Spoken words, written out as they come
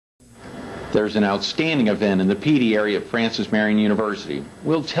There's an outstanding event in the PD area at Francis Marion University.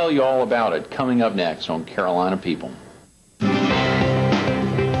 We'll tell you all about it coming up next on Carolina People.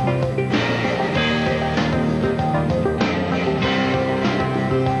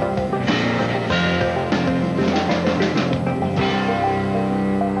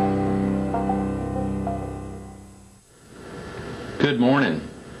 Good morning.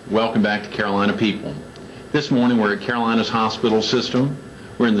 Welcome back to Carolina People. This morning we're at Carolina's hospital system.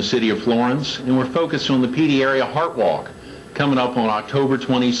 We're in the city of Florence, and we're focused on the PD area Heart Walk coming up on October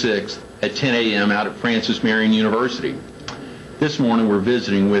 26th at 10 a.m. out at Francis Marion University. This morning we're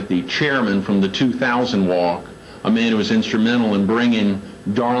visiting with the chairman from the 2000 Walk, a man who was instrumental in bringing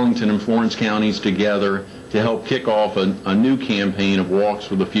Darlington and Florence counties together to help kick off a new campaign of Walks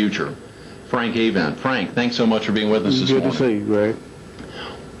for the Future. Frank Avent. Frank, thanks so much for being with us this morning. Good to see you, Greg.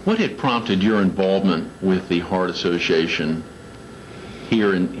 What had prompted your involvement with the Heart Association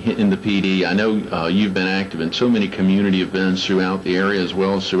here in the PD? I know you've been active in so many community events throughout the area as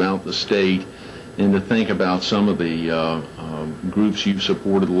well as throughout the state, and to think about some of the groups you've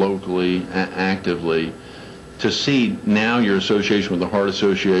supported locally, actively, to see now your association with the Heart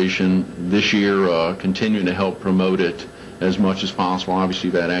Association this year continuing to help promote it as much as possible. Obviously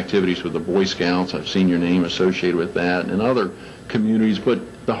you've had activities with the Boy Scouts. I've seen your name associated with that and other communities, but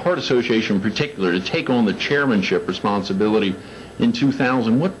the Heart Association in particular, to take on the chairmanship responsibility in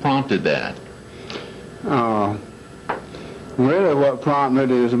 2000, what prompted that? Really what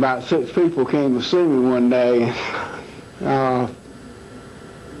prompted it is about 6 people came to see me one day,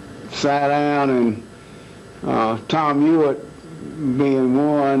 sat down, and Tom Hewitt being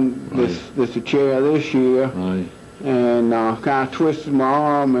one, that's the chair this year, right, and kind of twisted my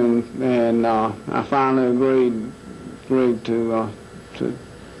arm, and I finally agreed to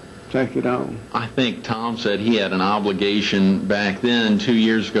take it on. I think Tom said he had an obligation back then, 2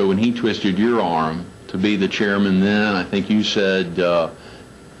 years ago, when he twisted your arm, to be the chairman then. I think you said,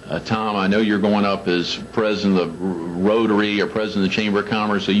 Tom, I know you're going up as president of the Rotary or president of the Chamber of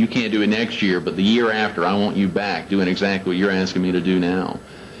Commerce, so you can't do it next year, but the year after, I want you back doing exactly what you're asking me to do now.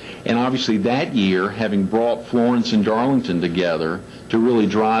 And obviously that year, having brought Florence and Darlington together to really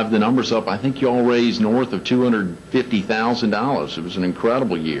drive the numbers up, I think you all raised north of $250,000. It was an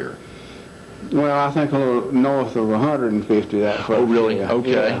incredible year. Well, I think a little north of 150 that first year. Oh, really?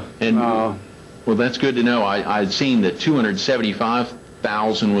 Okay. Yeah. And well, that's good to know. I'd seen that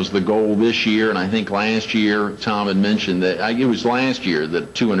 275,000 was the goal this year, and I think last year Tom had mentioned that it was last year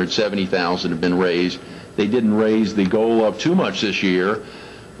that 270,000 had been raised. They didn't raise the goal up too much this year.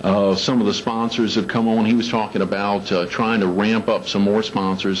 Some of the sponsors have come on. He was talking about trying to ramp up some more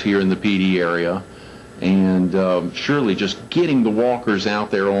sponsors here in the PD area, and surely just getting the walkers out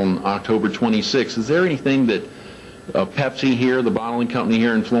there on October 26th. Is there anything that Pepsi here, the bottling company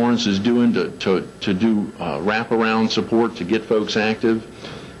here in Florence, is doing to do wraparound support to get folks active?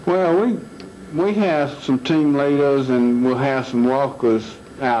 Well, we have some team leaders, and we'll have some walkers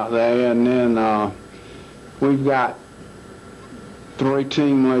out there, and then we've got 3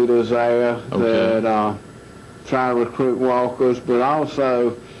 team leaders there that try to recruit walkers, but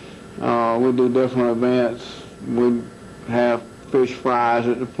also we do different events. We have fish fries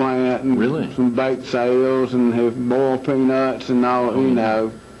at the plant, and really? Some bake sales, and have boiled peanuts and all, you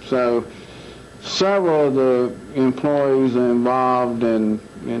know. So several of the employees are involved in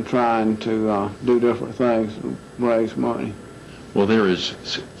trying to do different things to raise money. Well, there is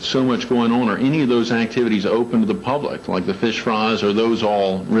so much going on. Are any of those activities open to the public, like the fish fries? Are those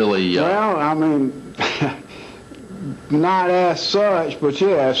all really... Well, I mean, not as such, but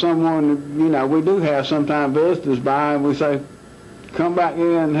yeah, if someone, you know, we do have sometimes visitors by, and we say, come back in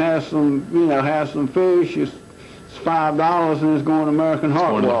and have some, you know, have some fish. It's $5, and it's going to American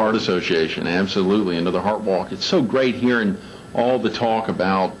Heart Walk. Going to the Heart Association, absolutely, into the Heart Walk. It's so great hearing all the talk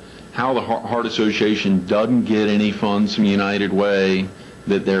about how the Heart Association doesn't get any funds from United Way,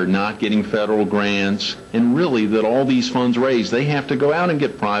 that they're not getting federal grants, and really that all these funds raised, they have to go out and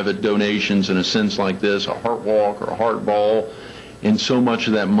get private donations in a sense like this, a Heart Walk or a Heart Ball, and so much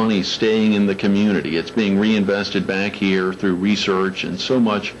of that money is staying in the community. It's being reinvested back here through research and so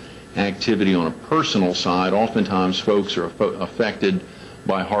much activity on a personal side. Oftentimes folks are affected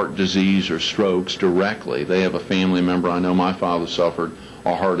by heart disease or strokes directly. They have a family member. I know my father suffered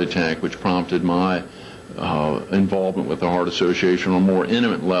a heart attack, which prompted my involvement with the Heart Association on a more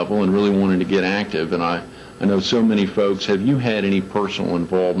intimate level and really wanted to get active. And I know so many folks. Have you had any personal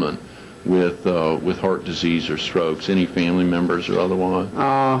involvement with heart disease or strokes, any family members or otherwise?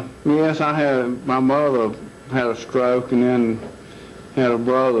 Yes, I had. My mother had a stroke, and then had a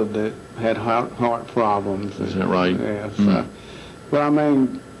brother that had heart problems. Is that right? Yes. Mm. But I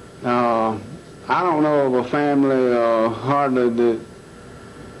mean, I don't know of a family hardly that,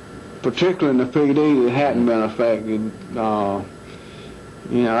 particularly in the PD, that hadn't been affected.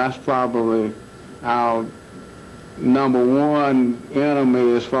 That's probably our number one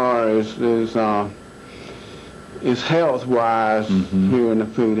enemy as far as health-wise here in the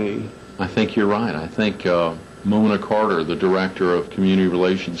PD. I think you're right. I think Mona Carter, the Director of Community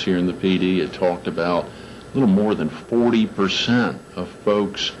Relations here in the PD, had talked about a little more than 40% of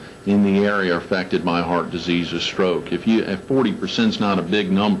folks in the area are affected by heart disease or stroke. If 40% is not a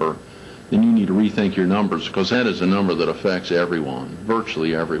big number, then you need to rethink your numbers, because that is a number that affects everyone,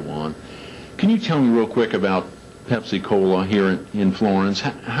 virtually everyone. Can you tell me real quick about Pepsi Cola here in Florence?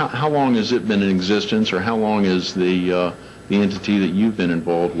 How long has it been in existence, or how long has the entity that you've been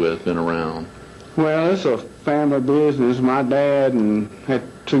involved with been around? Well, it's a family business. My dad and had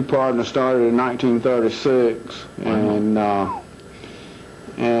two partners started in 1936, and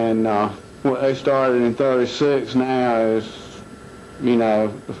what they started in 36 now is,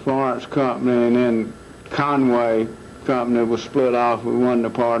 the Florence company, and then Conway company was split off with one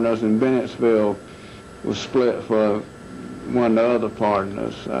of the partners, and Bennettsville was split for one of the other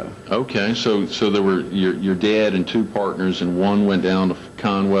partners. Okay, so there were your dad and two partners, and one went down to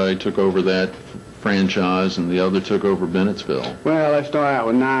Conway, took over that franchise, and the other took over Bennettsville. Well, they started out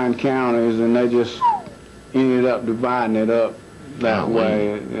with 9 counties, and they just ended up dividing it up that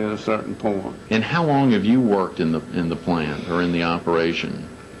way at a certain point. And how long have you worked in the plant or in the operation?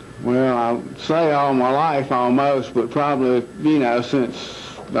 Well, I would say all my life almost, but probably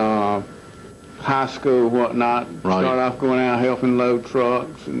since high school, whatnot. Right. Started off going out helping load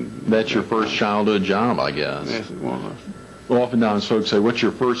trucks. And that's your first childhood job, I guess. Yes, it was. Well, oftentimes folks say, "What's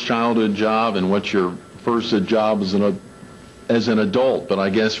your first childhood job and what's your first job as an adult?" But I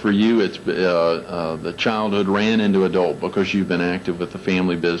guess for you, it's the childhood ran into adult because you've been active with the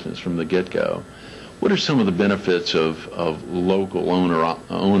family business from the get-go. What are some of the benefits of local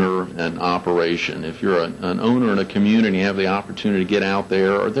owner and operation? If you're an owner in a community, you have the opportunity to get out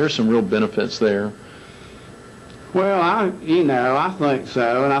there. Are there some real benefits there? Well, I think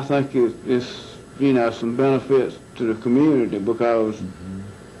so, and I think it's some benefits to the community because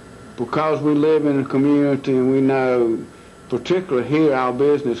we live in a community, and we know, particularly here, our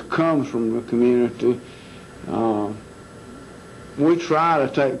business comes from the community. We try to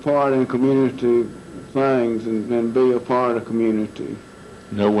take part in community things and be a part of the community.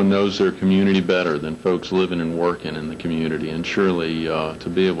 No one knows their community better than folks living and working in the community, and surely to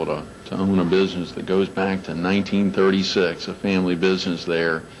be able to own a business that goes back to 1936, a family business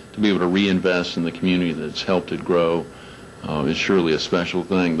there, to be able to reinvest in the community that's helped it grow is surely a special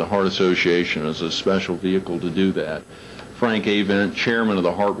thing. The Heart Association is a special vehicle to do that. Frank Avent, chairman of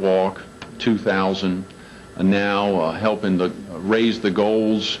the Heart Walk 2000, now helping to raise the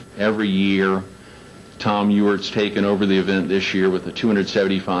goals every year. Tom Ewert's taken over the event this year with a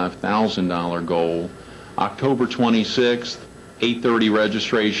 $275,000 goal. October 26th, 8:30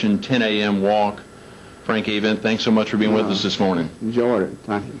 registration, 10 a.m. walk. Frank Avent, thanks so much for being with us this morning. Enjoyed it.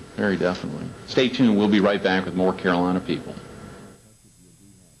 Thank you. Very definitely. Stay tuned. We'll be right back with more Carolina People.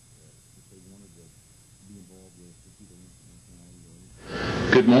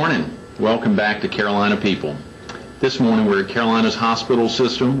 Good morning. Welcome back to Carolina People. This morning we're at Carolina's hospital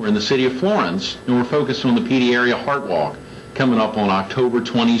system. We're in the city of Florence, and we're focused on the PD area Heart Walk coming up on October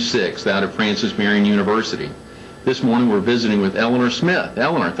 26th out at Francis Marion University. This morning we're visiting with Eleanor Smith.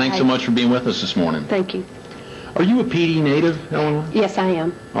 Eleanor, thanks so much for being with us this morning. Thank you. Are you a PD native, Eleanor? Yes, I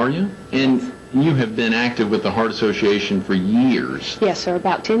am. Are you? And you have been active with the Heart Association for years. Yes, sir,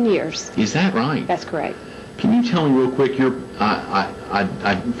 about 10 years. Is that right? That's correct. Can you tell me real quick,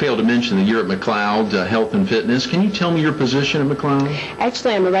 I failed to mention that you're at McLeod Health and Fitness. Can you tell me your position at McLeod?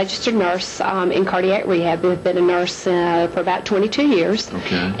 Actually, I'm a registered nurse in cardiac rehab. I've been a nurse for about 22 years.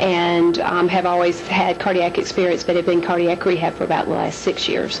 Okay. And have always had cardiac experience, but have been cardiac rehab for about the last 6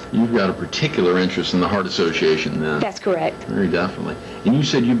 years. You've got a particular interest in the Heart Association then. That's correct. Very definitely. And you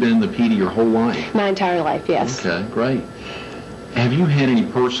said you've been in the PD your whole life. My entire life, yes. Okay, great. Have you had any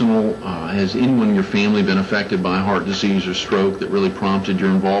personal, has anyone in your family been affected by heart disease or stroke that really prompted your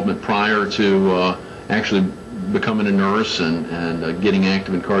involvement prior to actually becoming a nurse and getting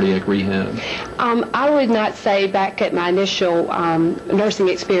active in cardiac rehab? I would not say back at my initial nursing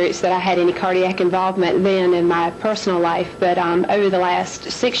experience that I had any cardiac involvement then in my personal life, but over the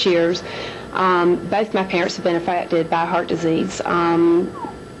last 6 years, both my parents have been affected by heart disease.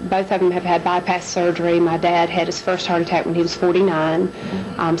 Both of them have had bypass surgery. My dad had his first heart attack when he was 49,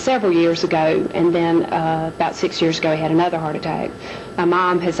 several years ago, and then about 6 years ago he had another heart attack. My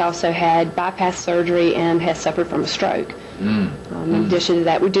mom has also had bypass surgery and has suffered from a stroke. In addition to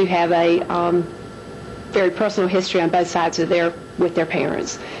that, we do have a very personal history on both sides of with their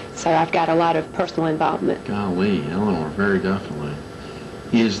parents. So I've got a lot of personal involvement. Golly, Eleanor, very definitely.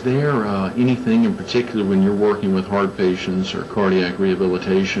 Is there anything in particular when you're working with heart patients or cardiac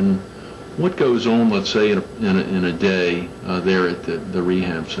rehabilitation? What goes on, let's say, in a day there at the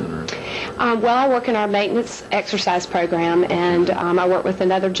rehab center? Well, I work in our maintenance exercise program, and I work with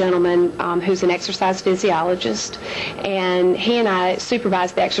another gentleman who's an exercise physiologist, and he and I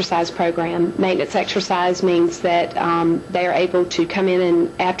supervise the exercise program. Maintenance exercise means that they are able to come in,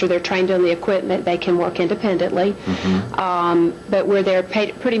 and after they're trained on the equipment, they can work independently. But we're there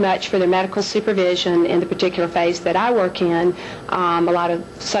pretty much for their medical supervision in the particular phase that I work in, a lot of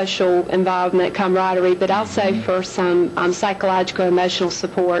social involvement, camaraderie, but also for some psychological, emotional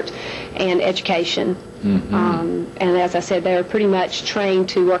support and education. And as I said, they're pretty much trained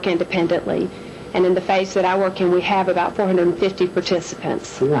to work independently. And in the phase that I work in, we have about 450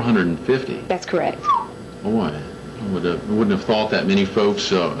 participants. 450? That's correct. Boy, I wouldn't have thought that many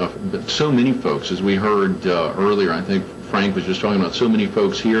folks, but so many folks, as we heard earlier, I think Frank was just talking about, so many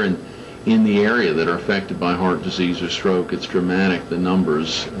folks here in the area that are affected by heart disease or stroke. It's dramatic, the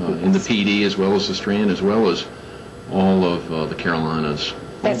numbers in the PD as well as the Strand, as well as all of the Carolinas.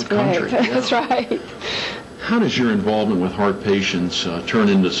 That's correct. Yeah. That's right. How does your involvement with heart patients turn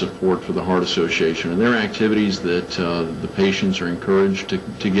into support for the Heart Association? Are there activities that the patients are encouraged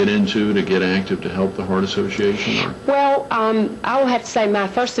to get into, to get active, to help the Heart Association? Or? Well, I will have to say my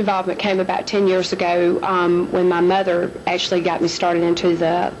first involvement came about 10 years ago when my mother actually got me started into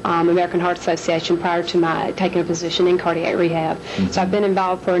the American Heart Association prior to my taking a position in cardiac rehab. So I've been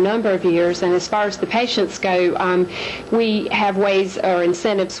involved for a number of years, and as far as the patients go, we have ways or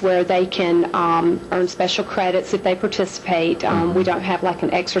incentives where they can earn special credits if they participate. We don't have like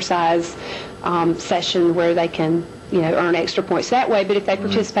an exercise session where they can, earn extra points that way. But if they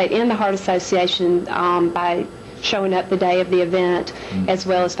participate in the Heart Association by showing up the day of the event, as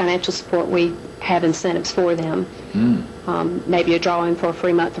well as financial support, we have incentives for them. Maybe a drawing for a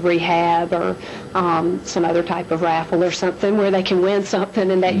free month of rehab, or some other type of raffle or something where they can win something,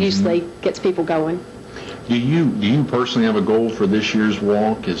 and that usually gets people going. Do you personally have a goal for this year's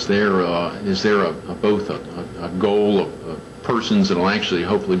walk? Is there both a goal of persons that will actually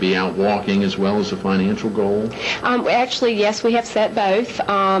hopefully be out walking as well as a financial goal? Actually, yes, we have set both.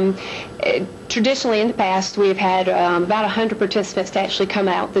 Traditionally, in the past, we've had about 100 participants to actually come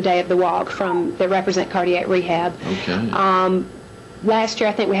out the day of the walk that represent cardiac rehab. Okay. Last year,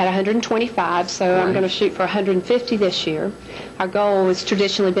 I think we had 125, so I'm going to shoot for 150 this year. Our goal has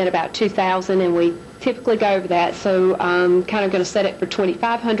traditionally been about 2,000, and we typically go over that, so I'm kind of going to set it for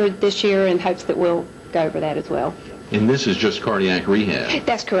 2,500 this year in hopes that we'll go over that as well. And this is just cardiac rehab?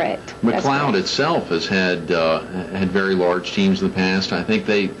 That's correct. McLeod itself has had very large teams in the past. I think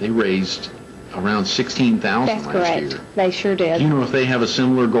they raised around 16,000 last year. That's correct. They sure did. Do you know if they have a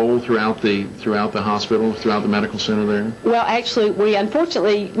similar goal throughout the hospital, throughout the medical center there? Well, actually, we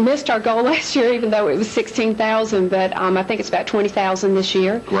unfortunately missed our goal last year, even though it was 16,000. But I think it's about 20,000 this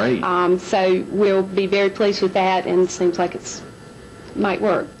year. Great. So we'll be very pleased with that, and it seems like it's might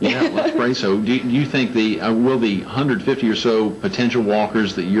work. Yeah, well, that's great. So do you think will the 150 or so potential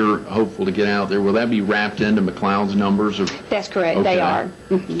walkers that you're hopeful to get out there, will that be wrapped into McLeod's numbers? That's correct. Okay. They are.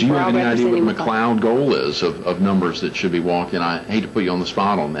 Do you have any idea what McLeod goal is of numbers that should be walking? I hate to put you on the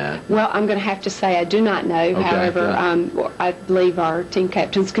spot on that. Well, I'm going to have to say I do not know. Okay, however, I believe our team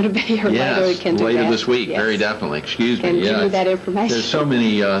captain's going to be here later this week. Yes. Very definitely. Excuse me. Give me that information. There's so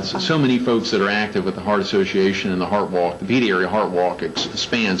many folks that are active with the Heart Association and the Heart Walk. The PD area Heart Walk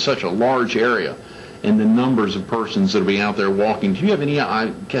spans such a large area, and the numbers of persons that will be out there walking. Do you have any? I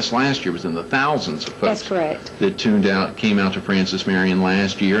guess last year was in the thousands of folks. That's correct. That came out to Francis Marion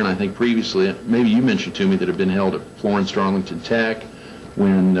last year, and I think previously, maybe you mentioned to me that it had been held at Florence Darlington Tech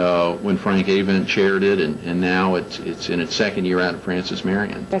when Frank Avent chaired it, and now it's in its second year out at Francis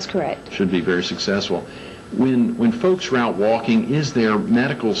Marion. That's correct. Should be very successful. When folks are out walking, is there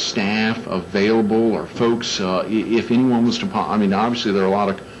medical staff available, or folks, if anyone was to, obviously there are a lot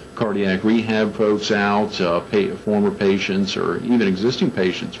of cardiac rehab folks out, former patients or even existing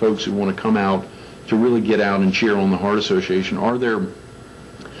patients, folks who want to come out to really get out and cheer on the Heart Association. Are there,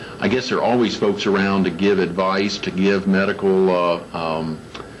 I guess there are always folks around to give advice, to give medical,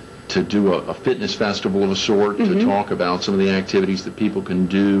 to do a fitness festival of a sort, to talk about some of the activities that people can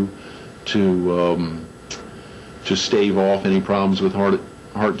do to stave off any problems with heart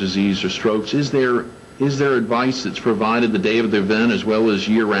heart disease or strokes. Is there advice that's provided the day of the event as well as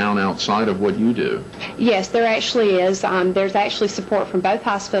year-round outside of what you do? Yes, there actually is. There's actually support from both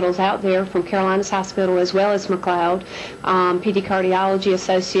hospitals out there, from Carolinas Hospital as well as McLeod. PD Cardiology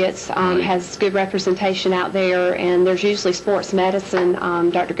Associates has good representation out there, and there's usually sports medicine.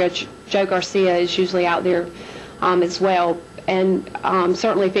 Dr. Joe Garcia is usually out there as well. And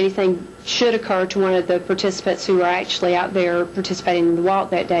certainly if anything should occur to one of the participants who are actually out there participating in the walk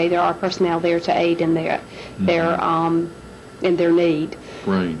that day, there are personnel there to aid in their need.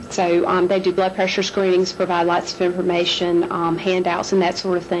 Right. So they do blood pressure screenings, provide lots of information, handouts, and that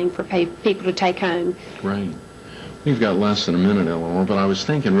sort of thing for people to take home. Right. We've got less than a minute, Eleanor, but I was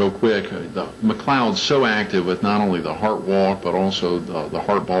thinking real quick, McLeod's so active with not only the Heart Walk, but also the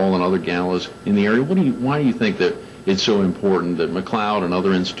Heart Ball and other galas in the area. Why do you think that it's so important that McLeod and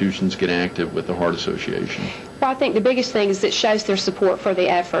other institutions get active with the Heart Association? Well, I think the biggest thing is it shows their support for the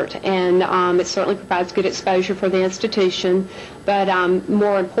effort, and it certainly provides good exposure for the institution, but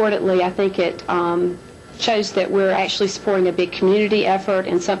more importantly, I think it shows that we're actually supporting a big community effort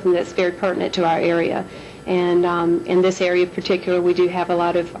and something that's very pertinent to our area. And in this area in particular, we do have a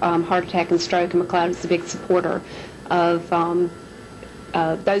lot of heart attack and stroke, and McLeod is a big supporter of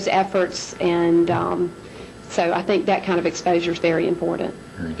those efforts, and so I think that kind of exposure is very important.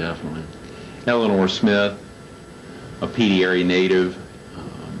 Very definitely. Eleanor Smith, a PD area native,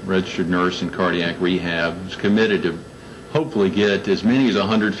 registered nurse in cardiac rehab, is committed to hopefully get as many as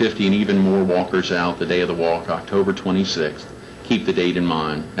 150 and even more walkers out the day of the walk, October 26th. Keep the date in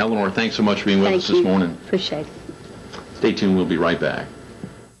mind. Eleanor, thanks so much for being with us this morning. Appreciate it. Stay tuned. We'll be right back.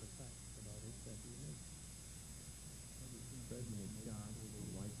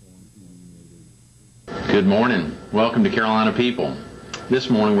 Good morning. Welcome to Carolina People. This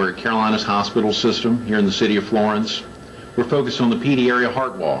morning we're at Carolinas Hospital System here in the city of Florence. We're focused on the PD Area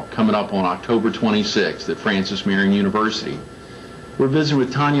Heart Walk coming up on October 26th at Francis Marion University. We're visiting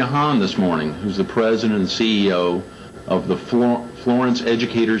with Tonya Haun this morning, who's the president and CEO of the Florence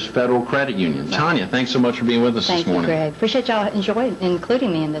Educators Federal Credit Union. Tonya, thanks so much for being with us this morning. Thank you, Greg. Appreciate y'all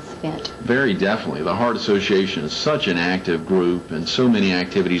including me in this event. Very definitely. The Heart Association is such an active group and so many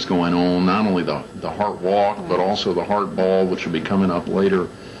activities going on, not only the Heart Walk, but also the Heart Ball, which will be coming up later.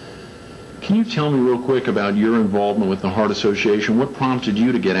 Can you tell me real quick about your involvement with the Heart Association? What prompted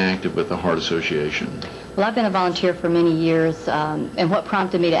you to get active with the Heart Association? Well, I've been a volunteer for many years, and what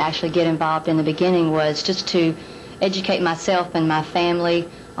prompted me to actually get involved in the beginning was just to educate myself and my family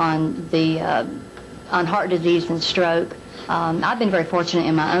on heart disease and stroke. I've been very fortunate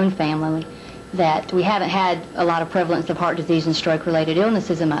in my own family that we haven't had a lot of prevalence of heart disease and stroke-related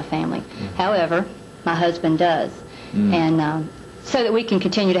illnesses in my family. However, my husband does. And so that we can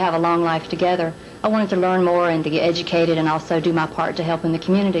continue to have a long life together, I wanted to learn more and to get educated and also do my part to help in the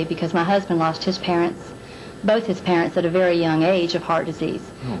community, because my husband lost his parents, both his parents, at a very young age of heart disease,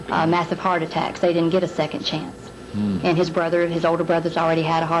 massive heart attacks. They didn't get a second chance. And his older brother's already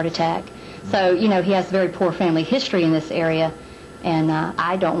had a heart attack. So, he has a very poor family history in this area, and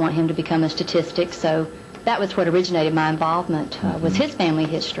I don't want him to become a statistic. So that was what originated my involvement, was his family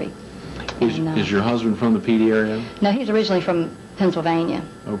history. Is your husband from the PD area? No, he's originally from Pennsylvania.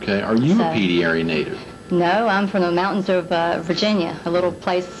 Okay. Are you a PD area native? No, I'm from the mountains of Virginia, a little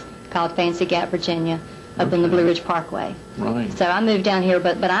place called Fancy Gap, Virginia, up in the Blue Ridge Parkway. Right. So I moved down here,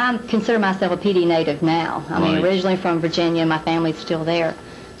 but I consider myself a PD native now. I mean, originally from Virginia, my family's still there.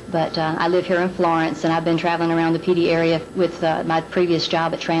 But I live here in Florence, and I've been traveling around the PD area with my previous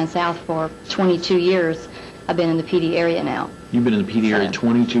job at TransSouth for 22 years. I've been in the PD area now. You've been in the PD area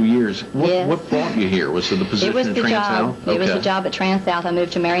 22 years. Yes. What brought you here? Was it the position at TransSouth? It was the job at TransSouth. I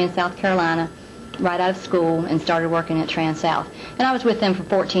moved to Marion, South Carolina, right out of school, and started working at TransSouth. And I was with them for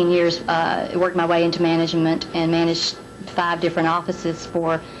 14 years, worked my way into management and managed 5 different offices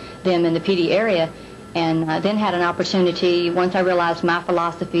for them in the PD area. And then had an opportunity, once I realized my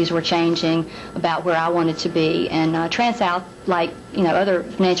philosophies were changing about where I wanted to be. And TransSouth, like other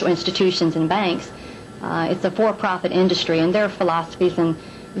financial institutions and banks, it's a for-profit industry, and their philosophies and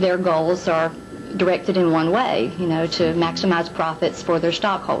their goals are directed in one way, to maximize profits for their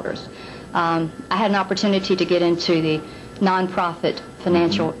stockholders. I had an opportunity to get into the nonprofit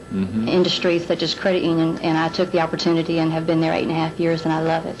financial industries such as credit union, and I took the opportunity and have been there 8.5 years, and I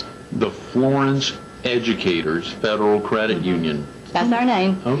love it. The Florence Educators Federal Credit Union. That's our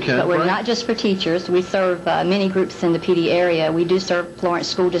name. Okay. But we're not just for teachers. We serve many groups in the PD area. We do serve Florence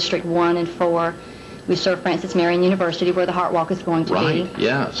School District 1 and 4. We serve Francis Marion University, where the Heart Walk is going to be. Right,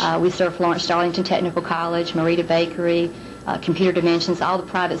 yes. We serve Florence Darlington Technical College, Marita Bakery, Computer Dimensions. All the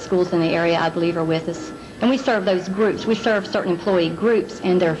private schools in the area, I believe, are with us. and we serve those groups. We serve certain employee groups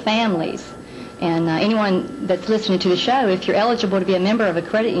and their families. And anyone that's listening to the show, if you're eligible to be a member of a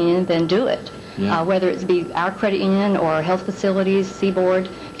credit union, then do it. Yeah. Whether it's be our credit union or health facilities, Seaboard,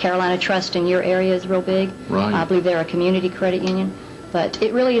 Carolina Trust in your area is real big. Right. I believe they're a community credit union. But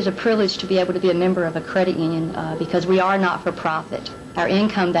it really is a privilege to be able to be a member of a credit union because we are not for profit. Our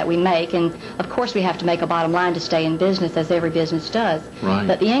income that we make, and of course we have to make a bottom line to stay in business, as every business does. Right.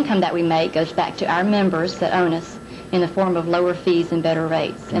 But the income that we make goes back to our members that own us in the form of lower fees and better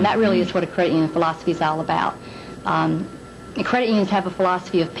rates. And that really is what a credit union philosophy is all about. Credit unions have a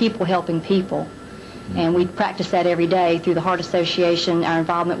philosophy of people helping people. And we practice that every day through the Heart Association, our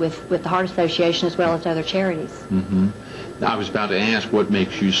involvement with the Heart Association as well as other charities. Mm-hmm. I was about to ask what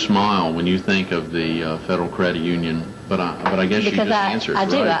makes you smile when you think of the Federal Credit Union, but I guess you just answered. I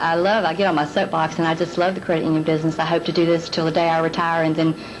do. Right? I get on my soapbox, and I just love the credit union business. I hope to do this till the day I retire, and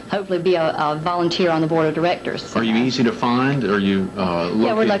then hopefully be a volunteer on the board of directors. Are you easy to find? Are you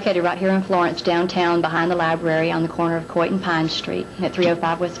Yeah, we're located right here in Florence, downtown, behind the library, on the corner of Coit and Pine Street, at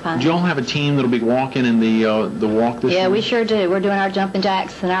 305 West Pine. Do you all have a team that'll be walking in the walk this year? Yeah, we sure do. We're doing our jumping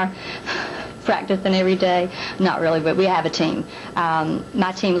jacks and our practicing every day. Not really, but we have a team.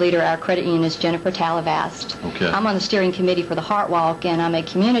 My team leader, our credit union, is Jennifer Talavast. Okay. I'm on the steering committee for the Heart Walk, and I'm a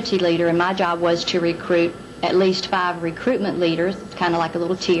community leader, and my job was to recruit at least 5 recruitment leaders. It's kind of like a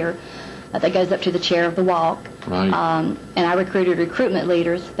little tier that goes up to the chair of the walk. Right. And I recruited recruitment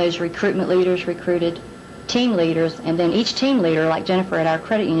leaders. Those recruitment leaders recruited team leaders, and then each team leader, like Jennifer at our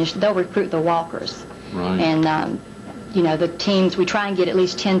credit union, they'll recruit the walkers. Right. And you know, the teams, we try and get at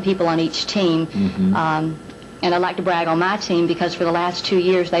least 10 people on each team. Mm-hmm. And I'd like to brag on my team because for the last 2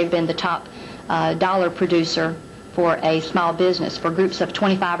 years they've been the top dollar producer for a small business. For groups of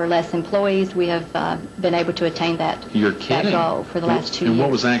 25 or less employees, we have been able to attain that, You're kidding. that goal for the last 2 years. And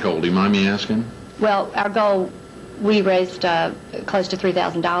what was that goal? Do you mind me asking? Well, our goal, we raised close to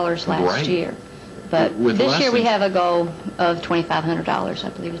 $3,000 last year. But With this less year we than- have a goal of $2,500, I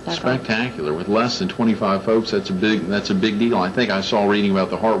believe is our goal. Spectacular. With less than 25 folks, that's a big deal. I think I saw reading about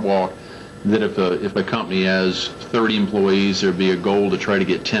the Heart Walk that if a company has 30 employees, there'd be a goal to try to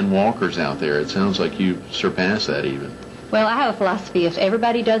get 10 walkers out there. It sounds like you surpassed that even. Well, I have a philosophy: if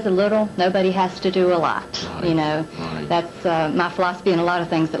everybody does a little, nobody has to do a lot. Right, You know, right. that's my philosophy in a lot of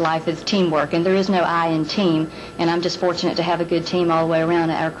things. That life is teamwork, and there is no I in team. And I'm just fortunate to have a good team all the way around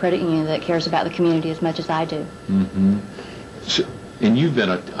at our credit union that cares about the community as much as I do. Mm-hmm. So, and you've been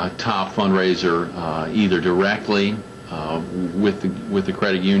a top fundraiser either directly with the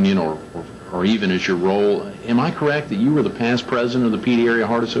credit union or even as your role. Am I correct that you were the past president of the Pede Area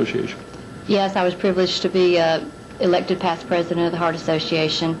Heart Association? Yes, I was privileged to be elected past president of the Heart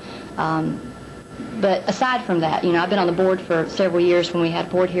Association. But aside from that, you know, I've been on the board for several years when we had a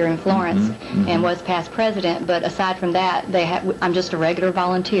board here in Florence, and was past president. But aside from that, I'm just a regular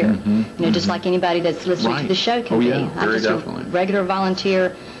volunteer. You know, just like anybody that's listening to the show can be. I'm Very just definitely. a regular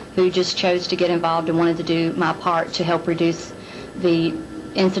volunteer who just chose to get involved and wanted to do my part to help reduce the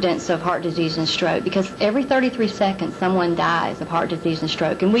incidence of heart disease and stroke, because every 33 seconds someone dies of heart disease and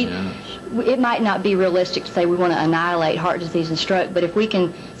stroke. And it might not be realistic to say we want to annihilate heart disease and stroke, but if we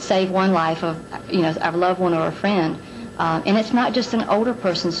can save one life of, you know, our loved one or a friend, and it's not just an older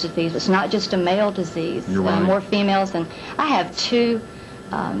person's disease, it's not just a male disease. You're right. More females, and I have 2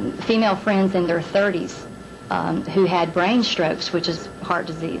 female friends in their 30s who had brain strokes, which is heart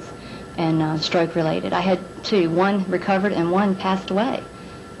disease and stroke related. I had 2, one recovered and one passed away.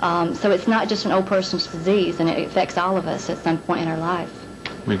 So it's not just an old person's disease, and it affects all of us at some point in our life.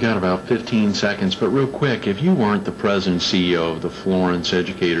 We've got about 15 seconds, but real quick, if you weren't the president and CEO of the Florence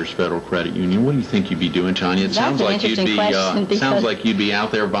Educators Federal Credit Union, what do you think you'd be doing, Tonya? It sounds like you'd be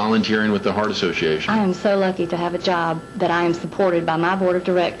out there volunteering with the Heart Association. I am so lucky to have a job that I am supported by my board of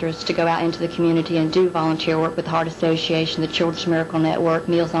directors to go out into the community and do volunteer work with the Heart Association, the Children's Miracle Network,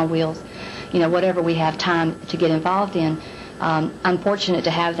 Meals on Wheels, you know, whatever we have time to get involved in. I'm fortunate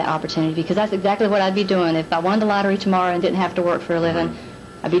to have that opportunity, because that's exactly what I'd be doing. If I won the lottery tomorrow and didn't have to work for a living,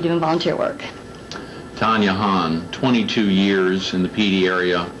 I'd be doing volunteer work. Tonya Haun, 22 years in the Pede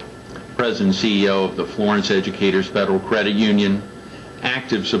area, President and CEO of the Florence Educators Federal Credit Union,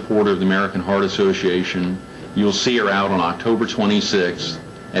 active supporter of the American Heart Association. You'll see her out on October 26th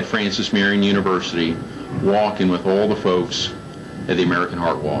at Francis Marion University, walking with all the folks at the American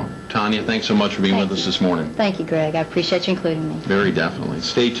Heart Walk. Tonya, thanks so much for being with us this morning. Thank you, Greg. I appreciate you including me. Very definitely.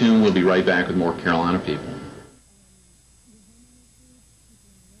 Stay tuned. We'll be right back with more Carolina People.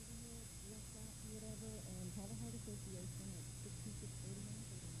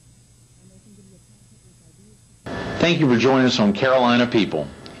 Thank you for joining us on Carolina People.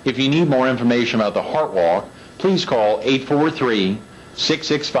 If you need more information about the Heart Walk, please call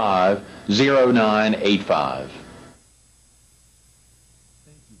 843-665-0985.